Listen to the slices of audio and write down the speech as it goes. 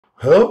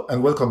Hello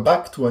and welcome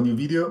back to a new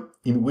video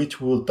in which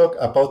we will talk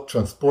about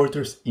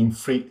transporters in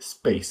free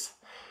space.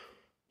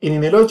 In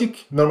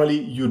AnyLogic, normally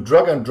you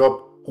drag and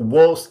drop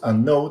walls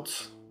and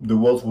nodes. The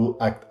walls will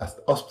act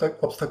as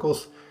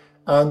obstacles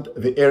and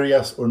the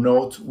areas or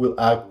nodes will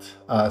act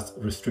as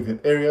restricted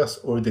areas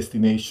or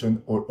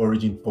destination or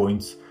origin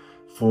points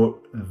for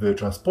the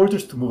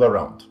transporters to move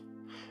around.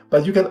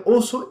 But you can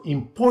also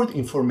import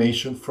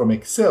information from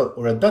Excel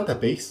or a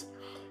database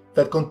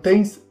that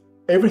contains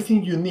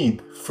everything you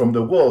need from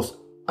the walls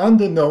and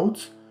the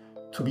nodes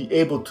to be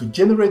able to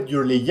generate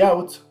your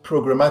layout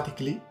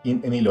programmatically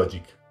in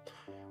AnyLogic.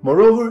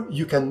 Moreover,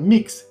 you can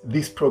mix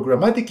these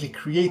programmatically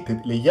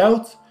created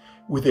layouts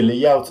with the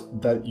layouts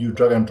that you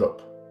drag and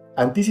drop.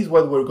 And this is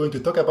what we're going to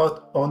talk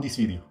about on this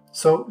video.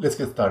 So let's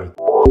get started.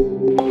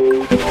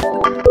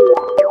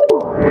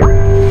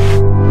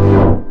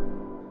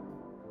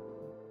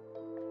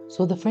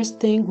 So the first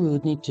thing we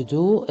would need to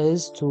do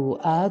is to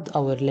add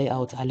our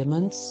layout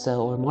elements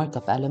or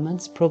markup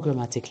elements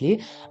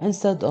programmatically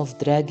instead of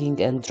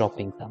dragging and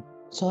dropping them.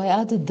 So I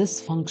added this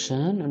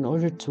function in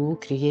order to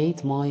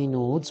create my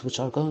nodes,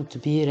 which are going to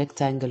be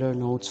rectangular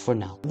nodes for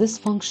now. This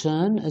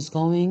function is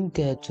going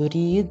to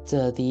read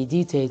the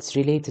details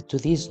related to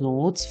these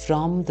nodes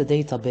from the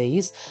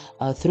database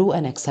through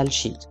an Excel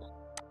sheet.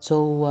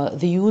 So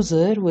the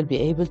user will be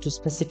able to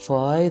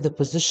specify the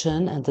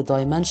position and the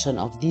dimension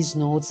of these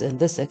nodes in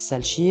this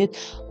Excel sheet,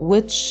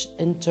 which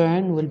in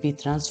turn will be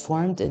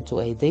transformed into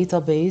a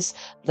database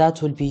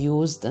that will be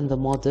used in the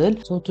model.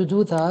 So to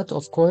do that,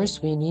 of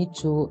course, we need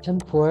to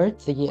import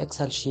the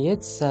Excel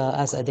sheets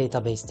as a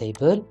database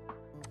table.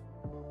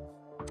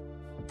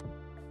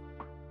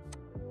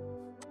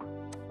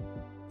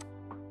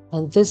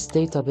 And this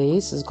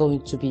database is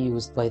going to be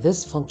used by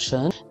this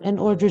function in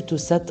order to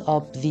set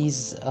up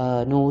these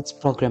nodes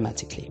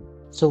programmatically.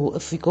 So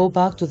if we go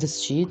back to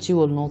this sheet, you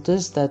will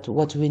notice that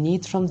what we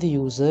need from the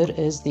user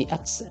is the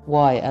X,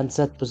 Y, and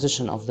Z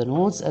position of the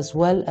nodes, as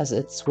well as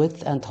its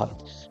width and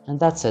height. And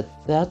that's it.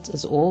 That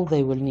is all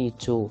they will need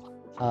to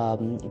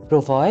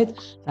provide.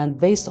 And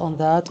based on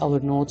that, our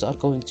nodes are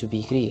going to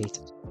be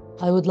created.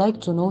 I would like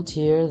to note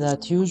here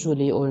that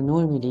usually or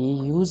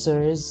normally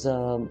users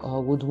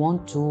would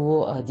want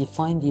to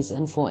define these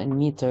info in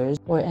meters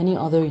or any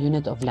other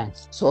unit of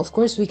length. So of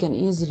course we can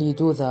easily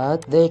do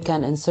that. They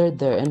can insert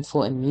their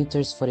info in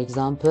meters, for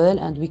example,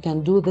 and we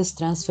can do this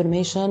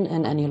transformation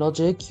in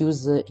AnyLogic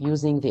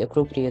using the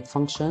appropriate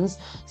functions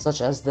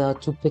such as the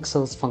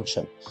 2pixels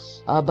function.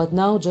 But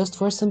now, just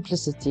for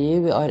simplicity,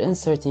 we are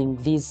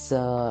inserting these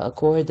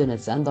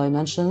coordinates and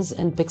dimensions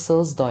in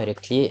pixels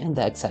directly in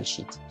the Excel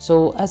sheet.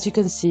 So as you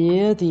can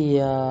see,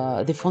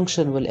 the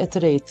function will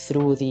iterate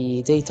through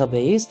the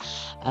database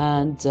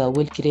and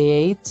will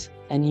create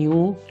a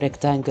new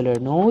rectangular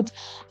node,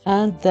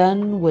 and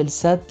then we'll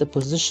set the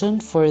position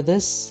for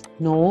this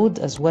node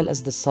as well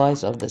as the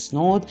size of this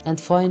node. And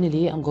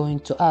finally, I'm going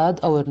to add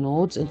our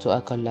nodes into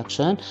a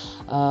collection.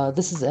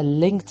 This is a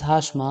linked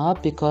hash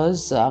map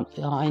because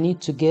I need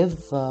to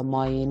give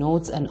my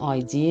nodes an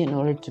ID in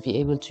order to be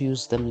able to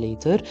use them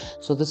later.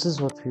 So this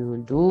is what we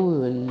will do. We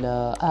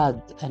will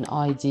add an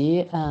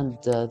ID and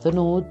the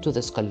node to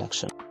this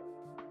collection.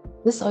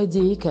 This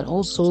ID can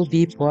also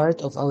be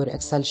part of our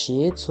Excel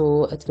sheet,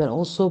 so it can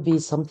also be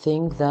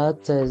something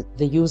that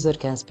the user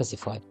can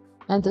specify.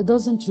 And it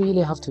doesn't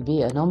really have to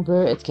be a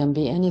number, it can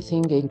be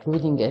anything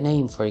including a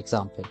name, for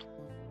example.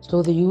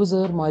 So the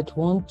user might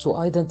want to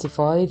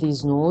identify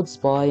these nodes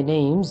by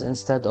names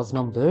instead of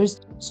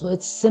numbers. So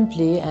it's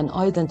simply an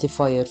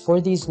identifier for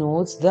these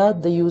nodes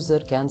that the user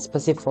can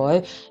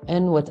specify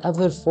in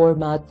whatever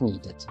format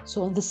needed.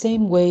 So in the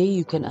same way,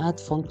 you can add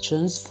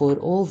functions for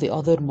all the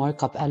other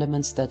markup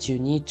elements that you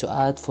need to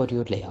add for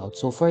your layout.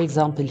 So for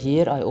example,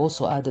 here I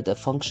also added a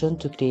function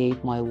to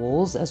create my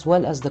walls as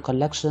well as the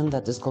collection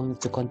that is going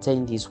to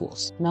contain these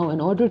walls. Now, in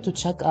order to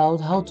check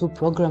out how to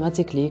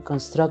programmatically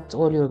construct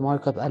all your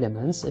markup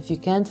elements, if you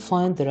can't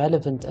find the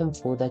relevant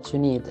info that you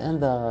need in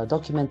the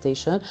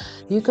documentation,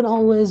 you can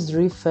always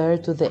refer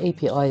to the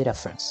API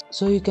reference.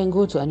 So you can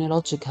go to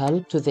AnyLogic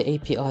help to the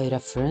API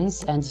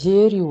reference, and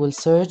here you will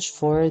search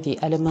for the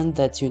element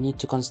that you need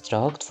to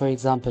construct, for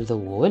example, the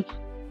wall.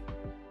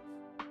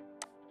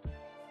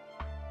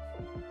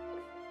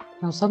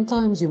 Now,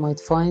 sometimes you might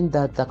find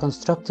that the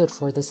constructor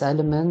for this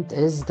element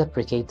is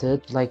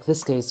deprecated, like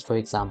this case, for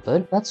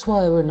example. That's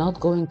why we're not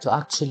going to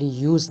actually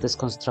use this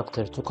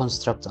constructor to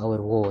construct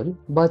our wall,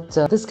 but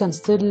this can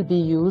still be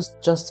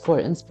used just for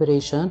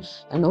inspiration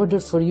in order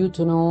for you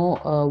to know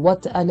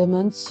what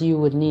elements you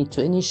will need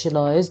to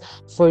initialize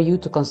for you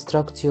to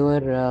construct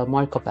your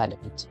markup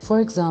element.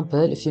 For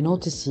example, if you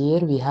notice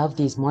here, we have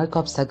these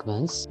markup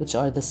segments, which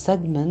are the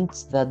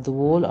segments that the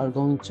wall are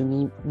going to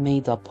be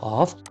made up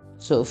of.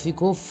 So if we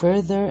go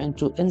further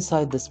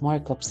inside this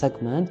markup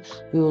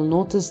segment, we will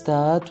notice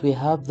that we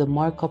have the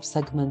markup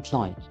segment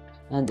line.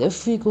 And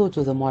if we go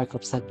to the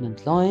markup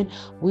segment line,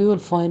 we will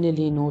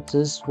finally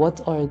notice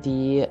what are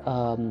the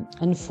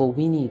info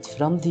we need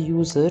from the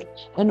user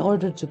in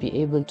order to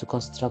be able to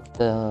construct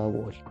the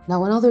wall.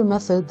 Now, another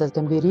method that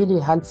can be really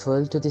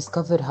helpful to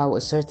discover how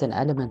a certain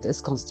element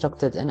is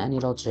constructed in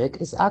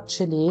AnyLogic is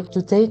actually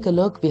to take a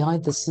look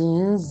behind the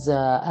scenes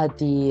at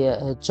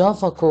the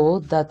Java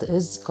code that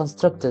is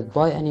constructed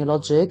by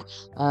AnyLogic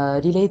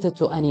related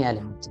to any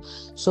element.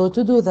 So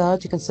to do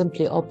that, you can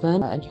simply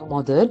open a new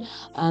model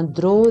and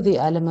draw the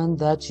element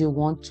that you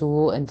want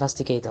to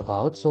investigate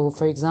about. So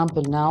for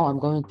example, now I'm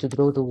going to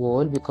draw the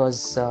wall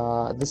because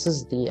this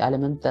is the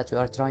element that we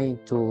are trying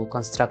to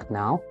construct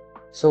now.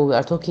 So we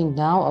are talking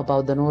now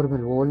about the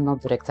normal wall,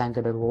 not the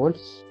rectangular wall.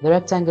 The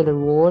rectangular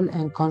wall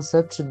in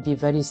concept should be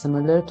very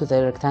similar to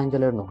the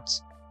rectangular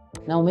nodes.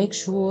 Now make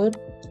sure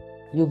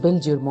you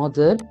build your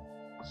model,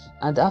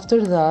 and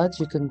after that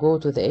you can go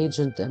to the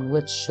agent in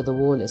which the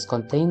wall is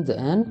contained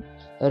in,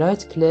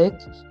 right click,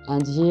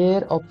 and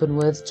here open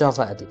with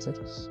Java editor.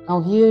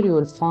 Now here you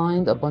will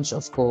find a bunch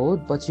of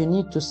code, but you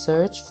need to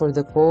search for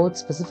the code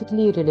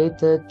specifically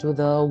related to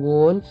the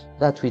wall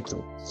that we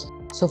drew.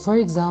 So for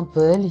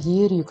example,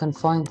 here you can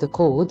find the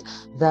code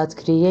that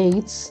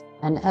creates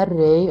an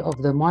array of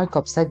the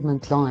markup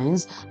segment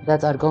lines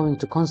that are going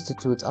to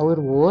constitute our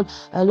wall,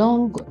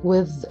 along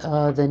with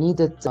the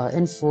needed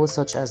info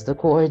such as the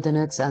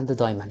coordinates and the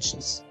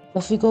dimensions.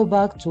 If we go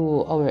back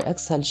to our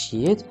Excel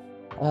sheet,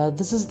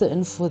 this is the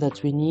info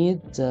that we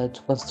need to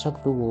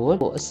construct the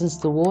wall. Since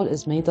the wall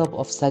is made up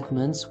of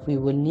segments, we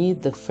will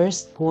need the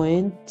first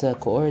point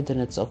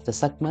coordinates of the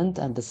segment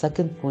and the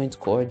second point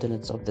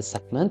coordinates of the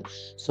segment.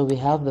 So we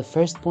have the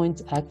first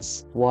point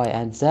x, y,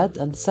 and z,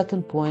 and the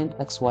second point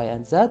x, y,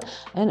 and z,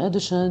 in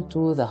addition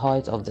to the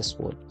height of this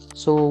wall.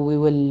 So we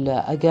will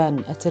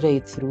again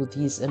iterate through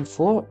these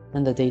info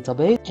in the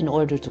database in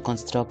order to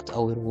construct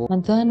our wall.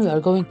 And then we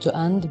are going to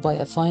end by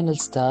a final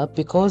step.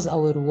 Because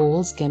our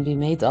walls can be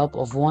made up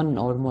of one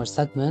or more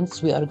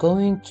segments, we are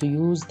going to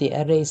use the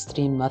array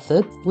stream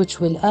method, which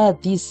will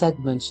add these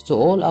segments to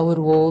all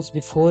our walls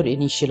before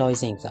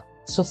initializing them.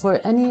 So for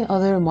any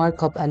other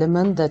markup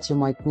element that you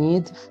might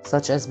need,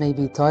 such as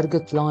maybe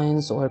target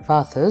lines or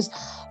paths,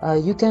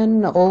 you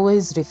can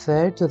always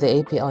refer to the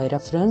API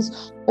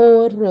reference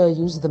or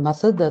use the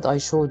method that I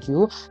showed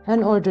you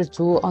in order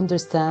to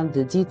understand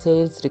the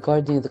details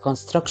regarding the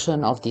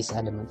construction of these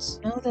elements.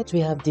 Now that we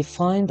have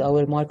defined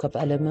our markup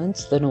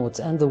elements, the nodes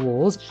and the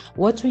walls,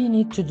 what we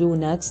need to do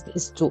next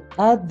is to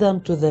add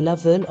them to the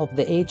level of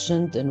the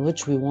agent in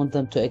which we want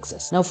them to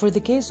exist. Now for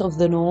the case of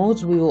the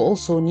nodes, we will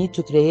also need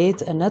to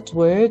create a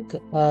network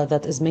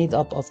that is made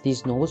up of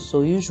these nodes.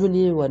 So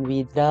usually when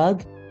we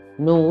drag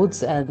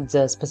nodes and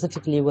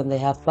specifically when they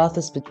have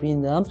paths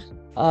between them,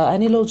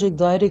 AnyLogic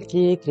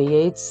directly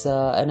creates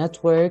a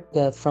network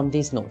from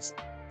these nodes.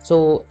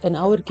 So in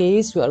our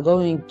case, we are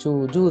going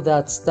to do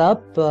that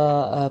step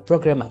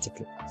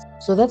programmatically.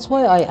 So that's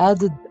why I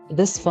added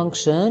this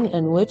function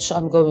in which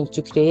I'm going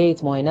to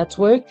create my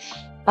network,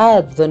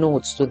 add the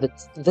nodes to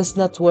this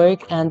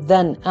network, and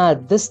then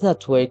add this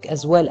network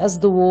as well as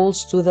the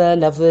walls to the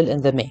level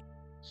in the main.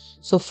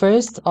 So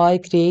first I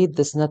create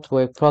this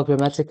network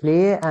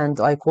programmatically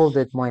and I called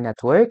it my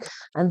network.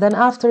 And then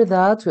after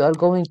that, we are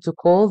going to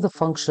call the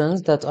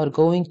functions that are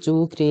going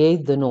to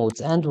create the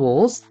nodes and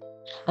walls.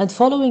 And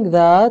following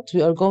that,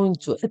 we are going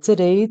to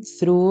iterate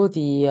through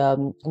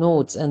the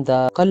nodes in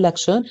the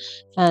collection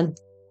and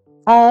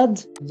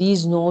add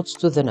these nodes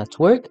to the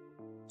network.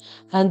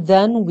 And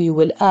then we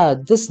will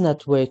add this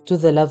network to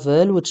the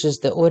level, which is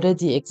the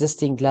already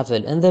existing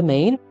level in the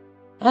main.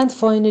 And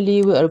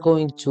finally, we are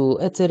going to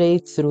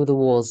iterate through the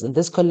walls in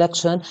this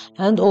collection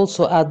and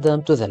also add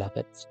them to the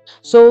level.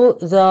 So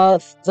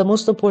the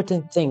most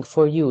important thing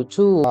for you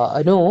to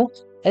know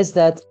is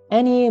that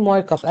any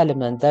markup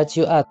element that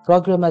you add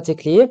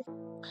programmatically,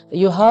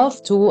 you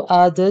have to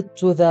add it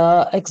to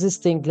the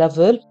existing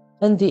level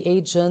in the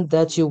agent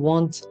that you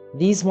want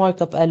these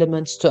markup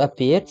elements to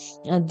appear.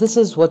 And this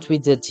is what we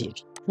did here.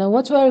 Now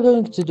what we are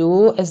going to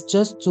do is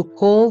just to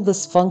call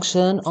this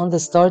function on the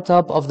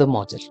startup of the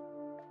model.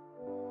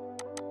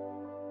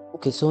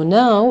 Okay, so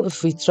now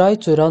if we try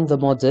to run the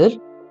model,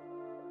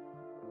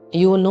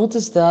 you will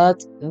notice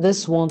that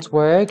this won't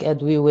work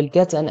and we will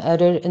get an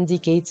error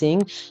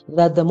indicating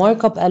that the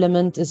markup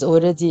element is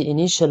already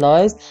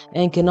initialized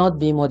and cannot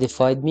be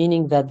modified,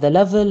 meaning that the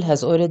level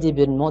has already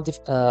been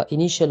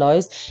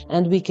initialized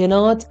and we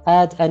cannot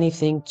add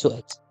anything to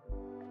it.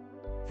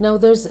 Now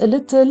there's a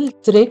little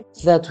trick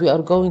that we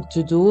are going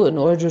to do in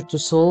order to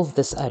solve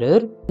this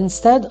error.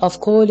 Instead of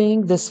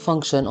calling this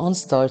function on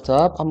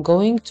startup, I'm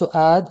going to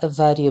add a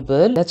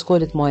variable. Let's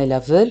call it my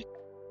level.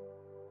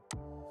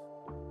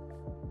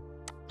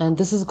 And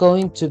this is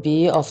going to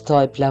be of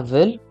type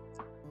level.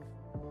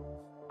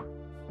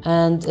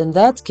 And in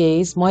that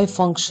case, my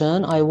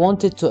function, I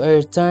wanted to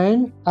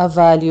return a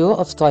value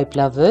of type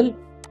level.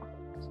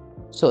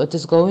 So it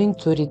is going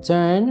to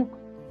return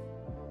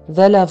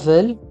the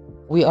level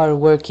we are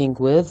working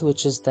with,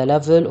 which is the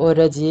level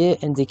already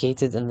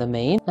indicated in the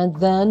main. And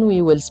then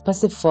we will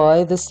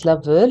specify this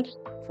level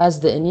as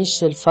the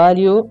initial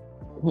value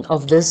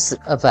of this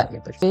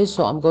variable. Okay,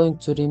 so I'm going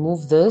to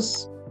remove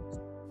this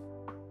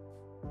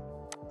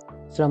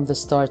from the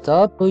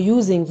startup. So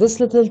using this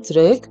little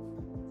trick,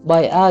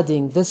 by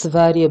adding this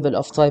variable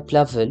of type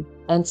level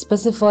and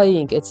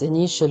specifying its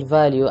initial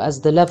value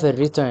as the level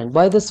returned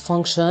by this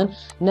function,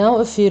 now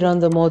if we run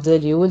the model,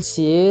 you will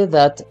see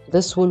that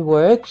this will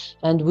work,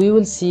 and we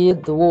will see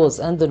the walls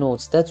and the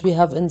nodes that we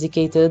have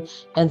indicated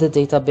in the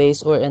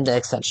database or in the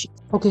Excel sheet.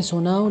 Okay, so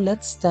now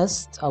let's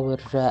test our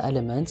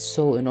elements.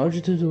 So in order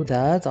to do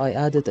that, I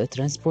added a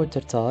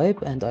transporter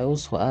type, and I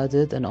also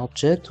added an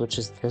object, which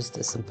is just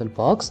a simple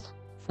box.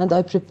 And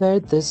I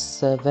prepared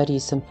this very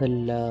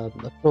simple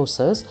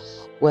process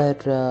where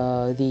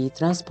the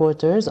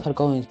transporters are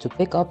going to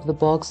pick up the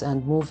box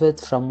and move it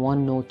from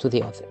one node to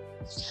the other.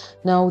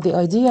 Now the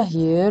idea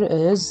here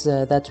is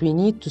that we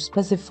need to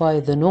specify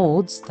the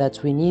nodes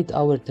that we need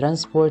our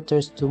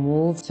transporters to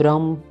move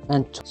from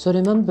and to. So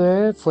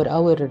remember, for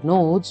our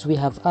nodes, we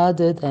have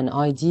added an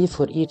ID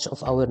for each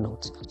of our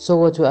nodes. So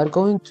what we are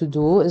going to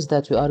do is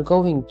that we are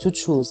going to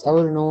choose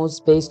our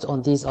nodes based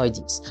on these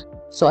IDs.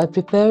 So I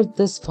prepared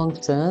this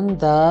function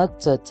that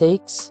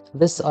takes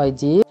this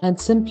ID and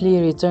simply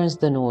returns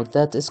the node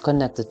that is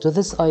connected to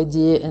this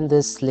ID in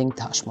this linked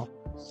hash map.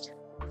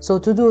 So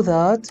to do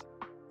that,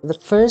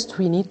 first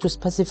we need to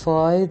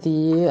specify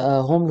the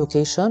home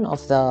location of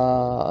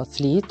the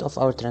fleet, of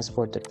our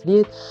transporter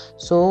fleet.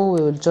 So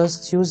we will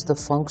just use the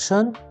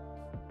function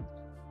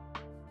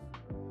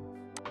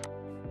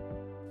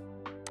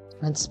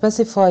and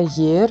specify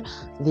here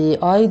the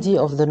ID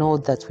of the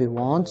node that we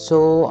want.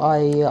 So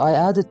I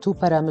added two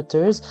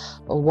parameters.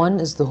 One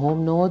is the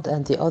home node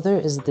and the other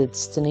is the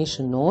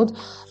destination node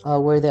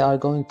where they are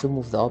going to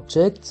move the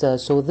object.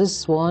 So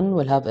this one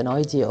will have an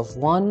ID of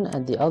 1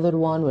 and the other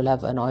one will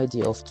have an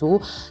ID of 2.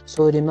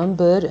 So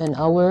remember, in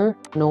our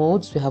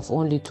nodes we have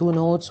only two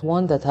nodes,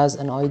 one that has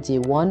an ID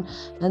 1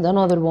 and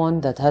another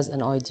one that has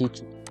an ID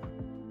 2.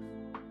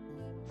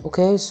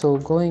 Okay, so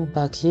going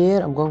back here,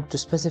 I'm going to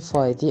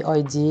specify the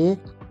ID,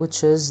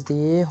 which is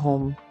the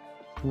home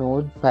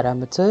node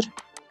parameter.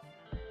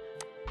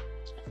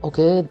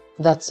 Okay,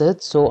 that's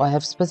it. So I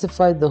have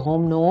specified the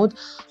home node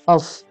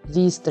of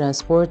these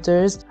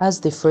transporters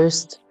as the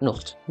first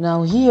node.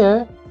 Now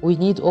here we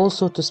need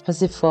also to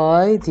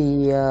specify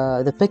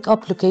the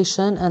pickup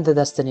location and the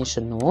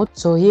destination node.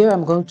 So here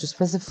I'm going to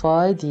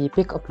specify the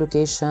pickup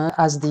location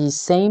as the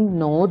same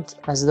node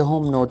as the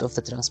home node of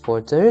the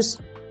transporters.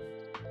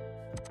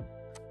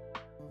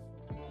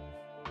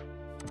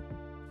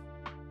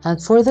 And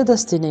for the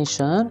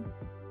destination,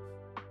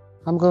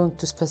 I'm going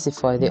to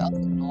specify the other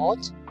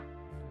node,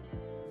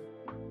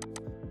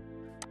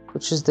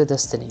 which is the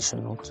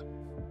destination node.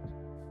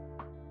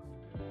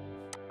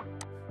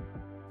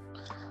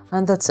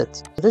 And that's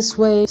it. This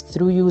way,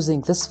 through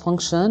using this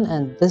function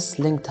and this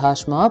linked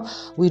hash map,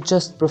 we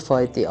just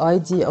provide the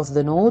ID of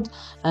the node,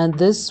 and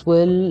this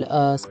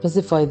will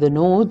specify the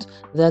node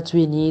that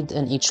we need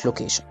in each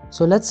location.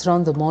 So let's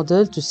run the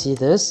model to see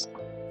this.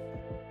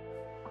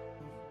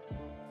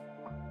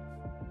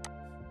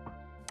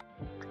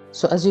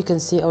 So as you can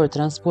see, our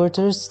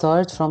transporters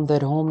start from their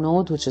home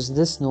node, which is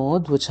this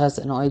node, which has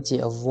an ID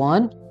of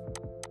 1,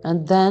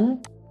 and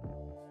then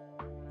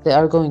they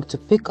are going to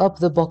pick up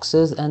the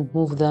boxes and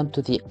move them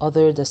to the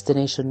other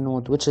destination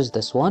node, which is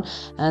this one.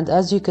 And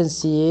as you can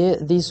see,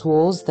 these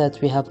walls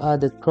that we have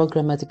added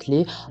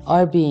programmatically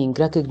are being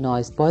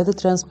recognized by the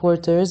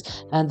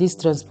transporters, and these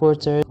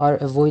transporters are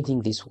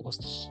avoiding these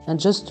walls. And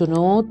just to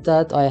note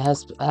that I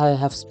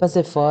have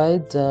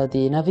specified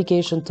the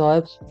navigation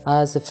type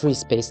as a free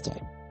space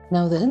type.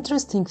 Now the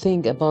interesting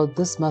thing about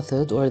this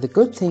method, or the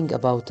good thing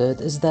about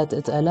it, is that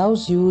it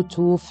allows you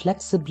to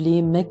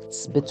flexibly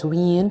mix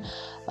between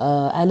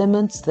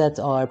elements that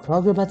are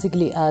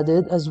programmatically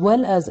added as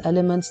well as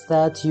elements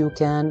that you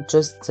can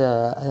just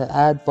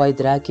add by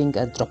dragging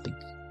and dropping.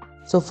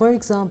 So for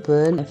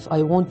example, if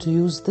I want to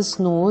use this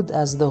node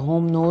as the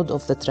home node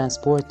of the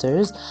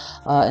transporters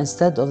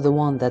instead of the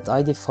one that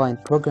I defined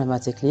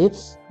programmatically,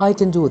 I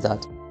can do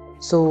that.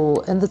 So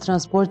in the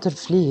transporter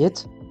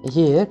fleet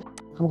here,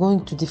 I'm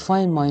going to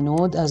define my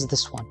node as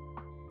this one.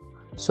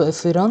 So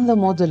if we run the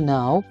model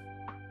now,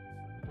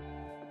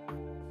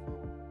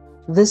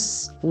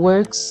 this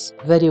works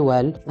very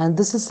well, and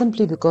this is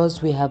simply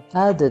because we have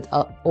added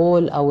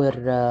all our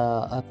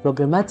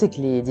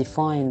programmatically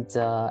defined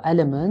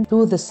elements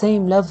to the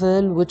same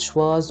level which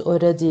was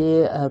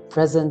already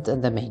present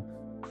in the main.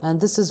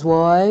 And this is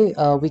why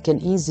we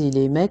can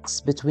easily mix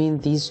between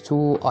these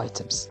two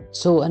items.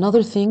 So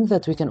another thing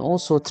that we can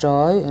also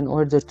try in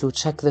order to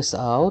check this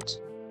out,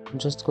 I'm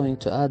just going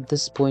to add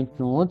this point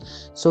node.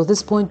 So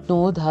this point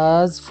node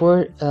has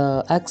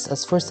X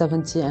as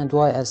 470 and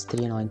Y as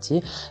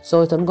 390. So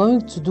what I'm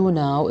going to do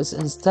now is,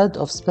 instead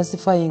of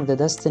specifying the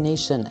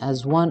destination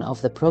as one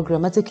of the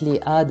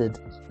programmatically added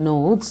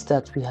nodes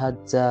that we had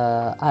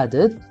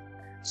added,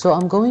 so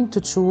I'm going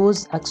to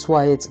choose X,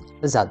 Y,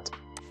 Z.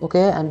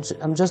 Okay, and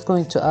I'm just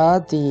going to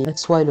add the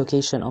XY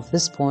location of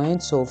this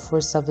point, so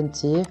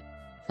 470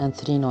 and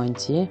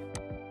 390.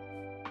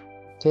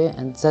 okay,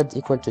 and z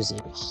equal to 0.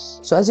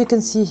 So as you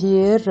can see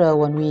here,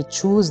 when we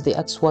choose the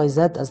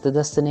xyz as the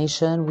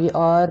destination, we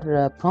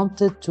are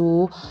prompted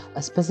to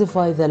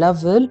specify the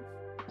level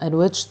in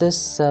which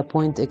this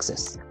point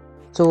exists.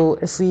 So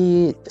if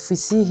we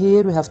see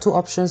here, we have two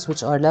options,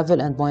 which are level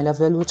and my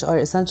level, which are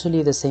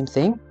essentially the same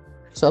thing.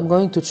 So I'm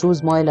going to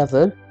choose my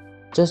level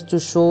just to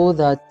show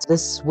that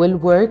this will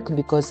work,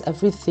 because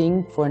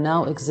everything for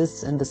now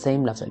exists in the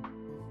same level.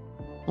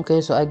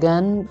 Okay, so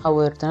again,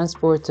 our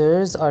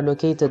transporters are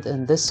located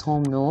in this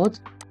home node.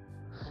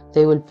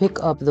 They will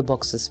pick up the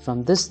boxes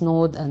from this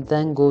node and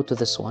then go to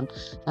this one.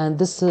 And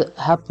this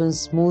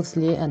happens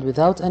smoothly and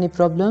without any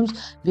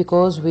problems,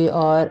 because we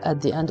are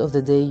at the end of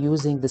the day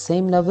using the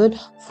same level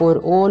for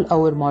all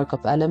our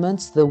markup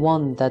elements, the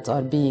ones that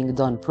are being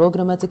done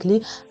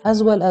programmatically,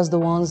 as well as the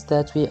ones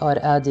that we are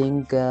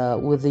adding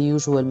with the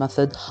usual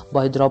method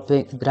by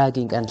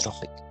dragging and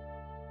dropping.